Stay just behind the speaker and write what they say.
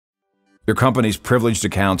Your company's privileged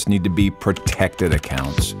accounts need to be protected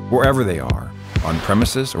accounts, wherever they are, on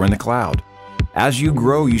premises or in the cloud. As you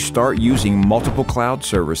grow, you start using multiple cloud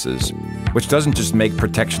services, which doesn't just make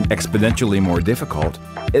protection exponentially more difficult,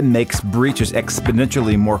 it makes breaches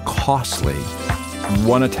exponentially more costly.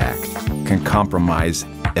 One attack can compromise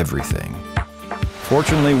everything.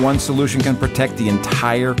 Fortunately, one solution can protect the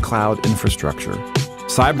entire cloud infrastructure.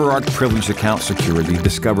 CyberArk Privileged Account Security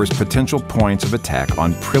discovers potential points of attack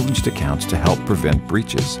on privileged accounts to help prevent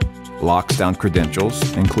breaches. Locks down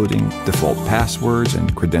credentials, including default passwords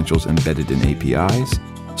and credentials embedded in APIs,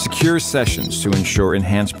 secures sessions to ensure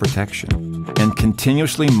enhanced protection, and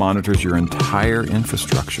continuously monitors your entire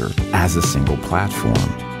infrastructure as a single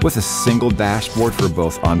platform, with a single dashboard for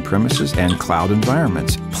both on-premises and cloud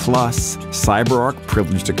environments. Plus, CyberArk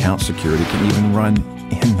Privileged Account Security can even run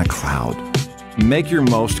in the cloud. Make your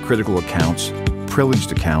most critical accounts,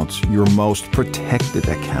 privileged accounts, your most protected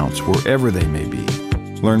accounts, wherever they may be.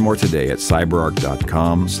 Learn more today at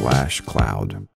cyberark.com/cloud.